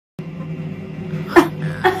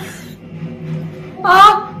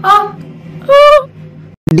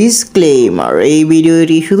Disclaimer, এই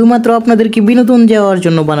ভিডিওটি শুধুমাত্র আপনাদেরকে বিনোদন দেওয়ার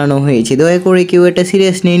জন্য বানানো হয়েছে। দয়া করে কেউ এটা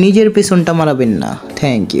সিরিয়াস নিয়ে নিজের পেছনটা মারাবেন না।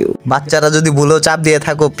 Thank you. বাচ্চারা যদি ভুলেও চাপ দিয়ে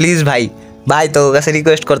থাকো প্লিজ ভাই তো কাছে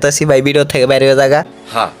রিকোয়েস্ট করতেছি ভাই, ভিডিও থেকে বাইরে হয়ে যাগা।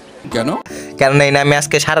 হ্যাঁ কেন না আমি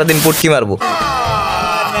আজকে সারাদিন পুটকি মারবো।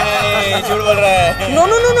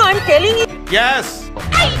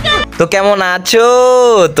 তো কেমন আছো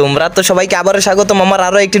তোমরা? তো সবাইকে আবারও স্বাগতম আমার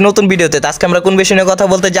আরো একটি নতুন ভিডিওতে। আজকে আমরা কোন বিষয় নিয়ে কথা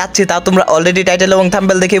বলতে যাচ্ছি তা তোমরা অলরেডি টাইটেল এবং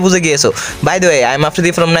থাম্বনেল দেখে বুঝে গিয়েছো। By the way, I am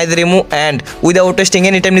Afridi from নাইজেরিমো and without testing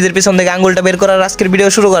any time নিজের পিছন থেকে আঙ্গুলটা বের করার আজকের ভিডিও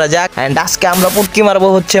শুরু করা যাক। এন্ড আজকে আমরা পুটকি মারবো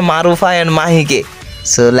হচ্ছে Marufa and মাহিকে।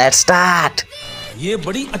 So let's start. ये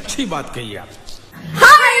बड़ी अच्छी बात कही आप।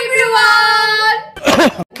 Hi everyone!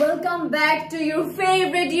 Welcome back to your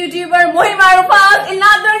favorite YouTuber Mahi Marufa,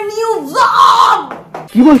 another new vlog!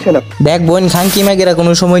 দেখ বোন, খানকি মাগেরা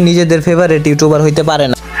কোনো সময় নিজেদের ফেভারিট ইউটিউবার হইতে পারে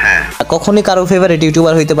না। কখনই কারো ফেভারিট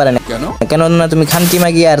ইউটিউবার হইতে পারে না। কেন না তুমি খানকি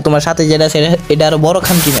মাগি আর তোমার সাথে যেটা এটা আরো বড়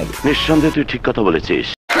খানকি মাগি। নিঃসন্দেহে তুই ঠিক কথা বলেছিস।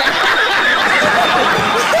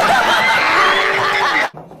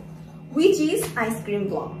 Which is ice cream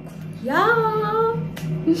vlog. Yeah.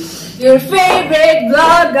 Your favorite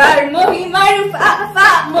vlogger Mahi Marufa,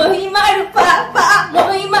 Mahi Marufa,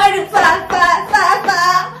 Mahi Marufa,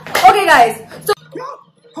 Okay guys, so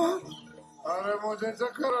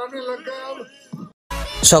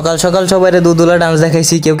সকাল সকাল সবাই দুধুলা ডান্স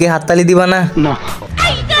দেখাইছি, কেউ কি হাততালি দিবা না?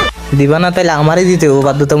 দিবা না? তাইলে আমারই দিতে হবে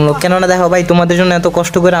বাধ্যতামূলক। কেন না দেখো ভাই, তোমাদের জন্য এত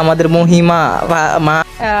কষ্ট করে আমাদের মহিমা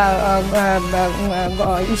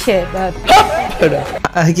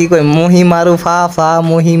কি কই মহি মারুফা ফা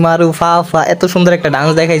মহি মারুফা ফা এত সুন্দর একটা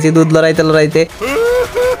ডান্স দেখাইছি দুধ লড়াইতে লড়াইতে।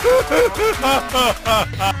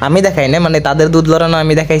 আমি দেখাই না, মানে তাদের দুধ লড়ানো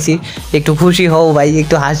আমি দেখাইছি। একটু খুশি হও ভাই,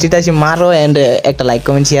 একটু হাসি টাসি মারো এন্ড একটা লাইক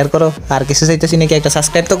কমেন্ট শেয়ার করো। আর কিছু চাইতেছি নাকি, একটা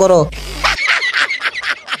সাবস্ক্রাইব তো করো।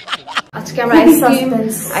 আজকে আমরা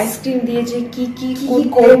আইসক্রিম দিয়ে যে কি কি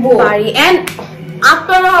করব পারি এন্ড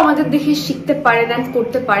আপনারা আমাদের দেখে শিখতে পারেন এন্ড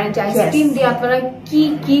করতে পারেন যে আইসক্রিম দিয়ে আপনারা কি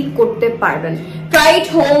কি করতে পারবেন। Try it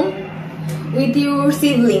home with your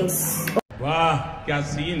siblings. वाह क्या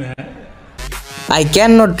सीन है। I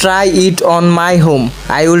cannot try it on my home.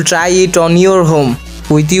 I will try it on your home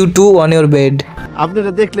with you two on your bed.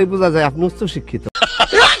 আপনারা দেখলেই বোঝা যায় আপনি উচ্চ শিক্ষিত।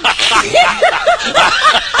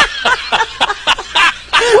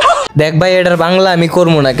 দেখ ভাই, এটার বাংলা আমি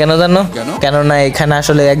করবো না। কেন জানো? কেননা এখানে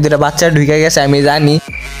আসলে এক দুটা বাচ্চা ঢুকে গেছে, আমি জানি।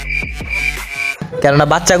 কেননা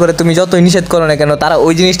বাচ্চা করে তুমি যতই নিষেধ করো না কেন, তারা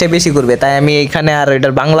ওই জিনিসটাই বেশি করবে। তাই আমি এখানে আর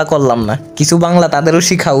এটার বাংলা করলাম না। কিছু বাংলা তাদেরও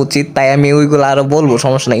শেখা উচিত, তাই আমি ওইগুলো আরো বলবো,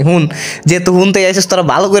 সমস্যা নাই। হুন, যেহেতু হুনতে আসিস তোরা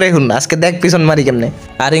ভালো করে হুন। আজকে দেখ পিছন মারি কেমনে।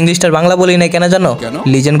 আর ইংলিশটার বাংলা বলি নাই কেন জানো?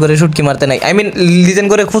 লিজেন করে শুটকি মারতে নাই, আই মিন লিজেন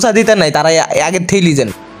করে খোঁচা দিতে নাই, তারা আগের থেকেই লিজেন।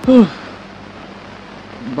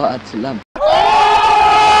 বাঁচলাম।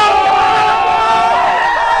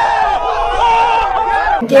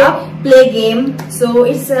 Play game, so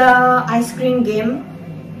it's a ice cream game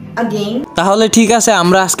again. তাহলে ঠিক আছে,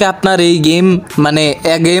 আমরা আজকে আপনার এই গেম মানে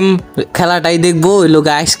গেম খেলাটাই দেখবো। ওই লোক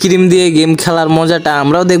আইসক্রিম দিয়ে গেম খেলার মজাটা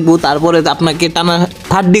আমরাও দেখবো। তারপরে আপনাকে টানা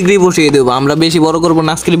 3rd ডিগ্রি বসিয়ে দেবো। আমরা বেশি বড় করবো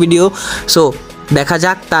না আজকের ভিডিও। সো দেখা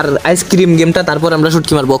যাক তার আইসক্রিম গেমটা, তারপর আমরা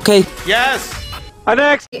শুটকি মারবো। ওকে,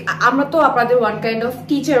 আমরা তো আপনাদের ওয়ান কাইন্ড অফ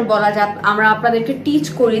টিচার বলা যায়। আমরা আপনাদেরকে টিচ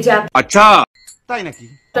করি যে अच्छा তাই নাকি?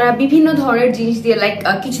 তারা বিভিন্ন ধরনের জিনিস দিয়ে, লাইক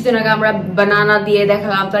কিছুদিন আগে আমরা বানানা দিয়ে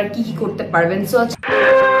দেখালাম তারা কি কি করতে পারবেন। সো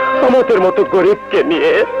আমাদের মতো গরিবকে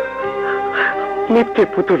নিয়ে মিথ্যে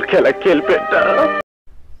পুতুল খেলা খেলবেন না।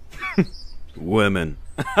 women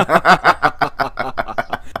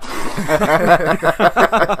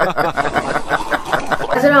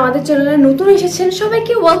যারা আমাদের চ্যানেলে নতুন এসেছেন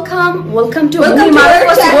সবাইকে ওয়েলকাম টু মাহি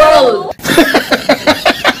মারুফাস ওয়ার্ল্ড।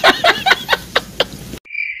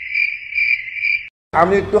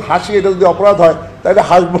 আমি একটু হাসি, এটা যদি অপরাধ হয় তাহলে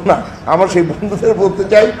হাসবো না। আমার সেই বন্ধুদের বলতে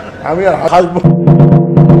চাই আমি আর হাসবো।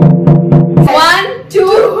 1 2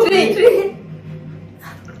 3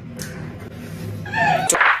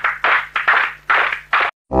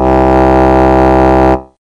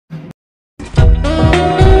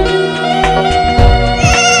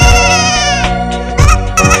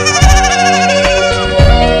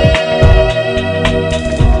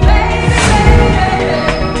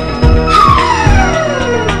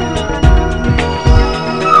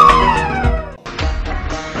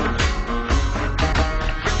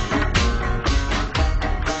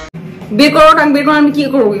 বের করো, আমি কি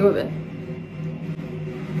করবো কিভাবে?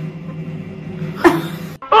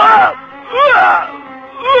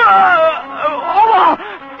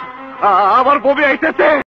 আমার বমি আইতেছে।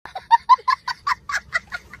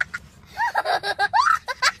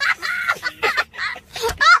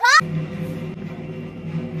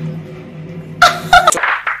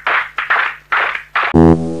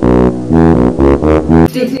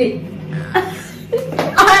 I'm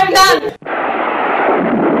done.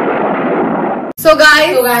 So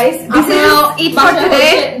guys, this is it for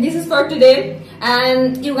today. This is for today,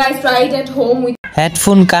 and you guys try it at home with.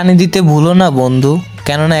 Headphone কানে দিতে ভুলো না বন্ধু,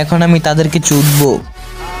 কেননা এখন আমি তাদেরকে চুদবো।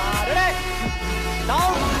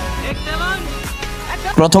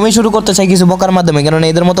 প্রথমেই শুরু করতে চাই কিছু বকার মাধ্যমে, কারণ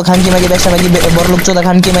এদের মতো খানকি মাগি ব্যবসা মাগি বড়লোক চোদা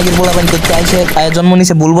খানকি মাগির পোলাপান করতে আইসে জন্ম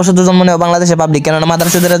নিছে ভুলবশত জন্ম নেওয়া বাংলাদেশে পাবলিক, কেননা মাদার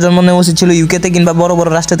চোদেরা জন্ম নেওয়া উচিত ছিল ইউকেতে কিংবা বড় বড়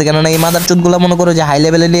রাষ্ট্রতে, কেননা এই মাদার চোদগুলো মনে করো যে হাই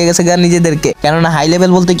লেভেলে নিয়ে গেছে গা নিজেদেরকে। কেননা হাই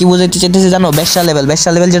লেভেল বলতে কি বোঝাইতে চাইতেছে জানো? ব্যবসা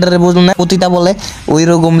লেভেল যেটা বুঝলো না পতিতা বলে, ওই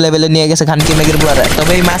রকম লেভেলে নিয়ে গেছে খানকি মাগির পোলারা।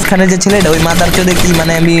 তবে এই মাঝখানে যে ছেলেটা ওই মাদার চোদে কি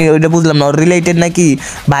মানে আমি ওইটা বুঝলাম না, রিলেটেড নাকি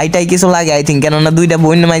ভাইটাই কিছু লাগে আই থিঙ্ক, কেননা দুইটা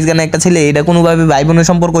বোন মাঝখানে একটা ছেলে, এটা কোনোভাবে ভাই বোনের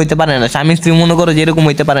সম্পর্ক হইতে পারে না, স্বামী স্ত্রী মনে করো যে এরকম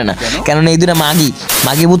হইতে পারে না, কারণ এই দুটা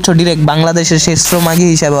মাগি বুঝছো ডিরেক্ট বাংলাদেশের শ্রেষ্ঠ মাগি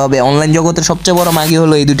হিসাবে হবে, অনলাইন জগতের সবচেয়ে বড় মাগি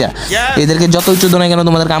হলো এই দুটা। এদেরকে যতই চোদ না কেন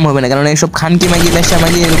তোমাদের কাম হবে না, কারণ এইসব খানকি মাগি ব্যবসা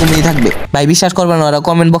মাগি এরকমই থাকবে। ভাই বিশ্বাস করবে না, ওরা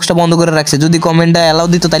কমেন্ট বক্সটা বন্ধ করে রাখছে, যদি কমেন্টটা অ্যালাউ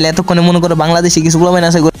দিত তাহলে এতক্ষণে মনে করো বাংলাদেশি কিছু প্রবলেম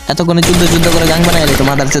আছে এতক্ষণে যুদ্ধ করে গাং বানাই তো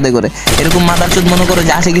মাদার চোদে করে। এরকম মাদার চোদ মনে করো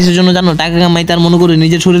যে আসে কিছুর জন্য জানো টাকা কামাই, তার মনে করো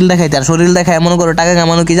নিজের শরীর দেখাই, তার শরীর দেখায় মনে করো টাকা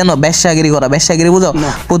কামানো কি জানো? ব্যবসাগিরি করা, ব্যবসাগিরি বুঝো?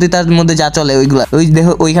 পতিতার মধ্যে যা চলে ওইগুলা, ওই দেহ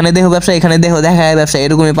ওইখানে দেহ ব্যবসা, এখানে দেহ দেখায় ব্যবসা,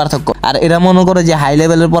 এরকমই পার্থক্য। আর এরা মনে করো যে হাই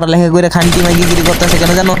লেভেলের পড়ালেখা করে খানকি মাগিগিরি করতেছে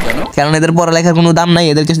কেন জানো? কারণ এদের পড়ালেখার কোনো দাম নাই,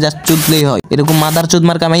 এদেরকে জাস্ট চুদলেই হয়। এরকম মাদার চুদ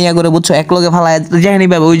মার কামাইয়া করে বুঝছো এক লগে ফালায় যায়নি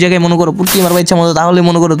পাবে ওই জায়গায় মনে করো পুটকি মারবা ইচ্ছা মতো, তাহলে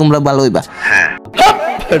মনে করো তোমরা ভালো হইবা।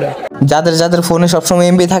 যাদের ফোনে সবসময়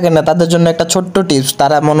এমবি থাকে না তাদের জন্য একটা ছোট্ট টিপস,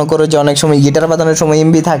 তারা মনে করো যে অনেক সময় গিটার বাজানোর সময়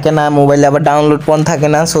এমবি থাকে না, মোবাইলে আবার ডাউনলোড পন থাকে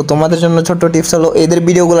না। সো তোমাদের জন্য ছোট্ট টিপস হলো এদের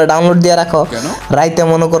ভিডিওগুলো ডাউনলোড দিয়ে রাখো, রাইতে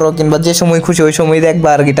মনে করো কিংবা যে সময় খুশি ওই সময় দেখবা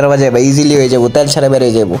আর গিটার বাজাইবা, ইজিলি হয়ে যাবো, তেল ছাড়া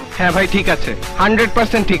বেরিয়ে যাবো। হ্যাঁ ভাই ঠিক আছে,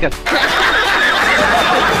 100% ঠিক আছে।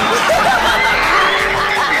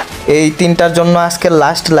 এই তিনটার জন্য আজকের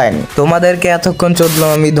লাস্ট লাইন, তোমাদেরকে এতক্ষণ চোদলাম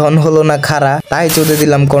আমি ধন হলো না খারা, তাই চোদে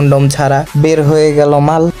দিলাম কন্ডম ছাড়া, বের হয়ে গেল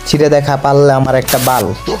মাল, ছিঁড়ে দেখা পারলে আমার একটা বাল।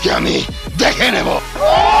 তোকে আমি দেখে নেব।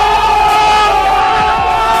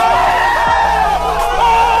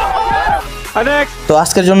 তো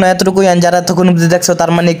আজকের জন্য এতটুকুই, যারা এতক্ষণ অবধি দেখছো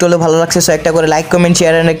তার মানে একটু হলে ভালো লাগছে, সো একটা করে লাইক কমেন্ট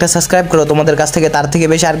শেয়ার এন্ড একটা সাবস্ক্রাইব করো, তোমাদের কাছ থেকে তার থেকে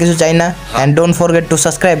বেশি আর কিছু চাই না। And don't forget to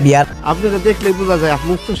subscribe ইয়ার। আপনারা দেখলেই বোঝা যায় আপনি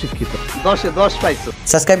উচ্চ শিক্ষিত, 10-এ 10 পাইছো।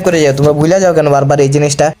 সাবস্ক্রাইব করে যাও, তোমরা ভুলে যাও কেন বারবার এই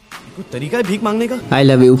জিনিসটা। तरीका है भीख मांगने का। I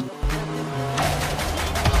love you.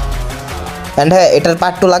 অ্যান্ড হ্যাঁ, এটার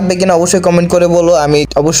পার্ট 2 লাগবে কিনা অবশ্যই কমেন্ট করে বলো, আমি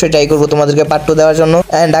অবশ্যই ট্রাই করবো তোমাদেরকে পার্ট 2 দেওয়ার জন্য।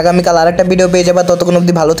 অ্যান্ড আগামীকাল আরেকটা ভিডিও পেয়ে যাবা, ততক্ষণ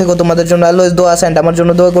অবধি ভালো থেকো, তোমাদের জন্য অলওয়েজ দোয়া আছে, অ্যান্ড আমার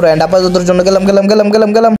জন্য দোয়া করো। অ্যান্ড আপাততর জন্য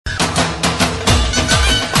গেলাম।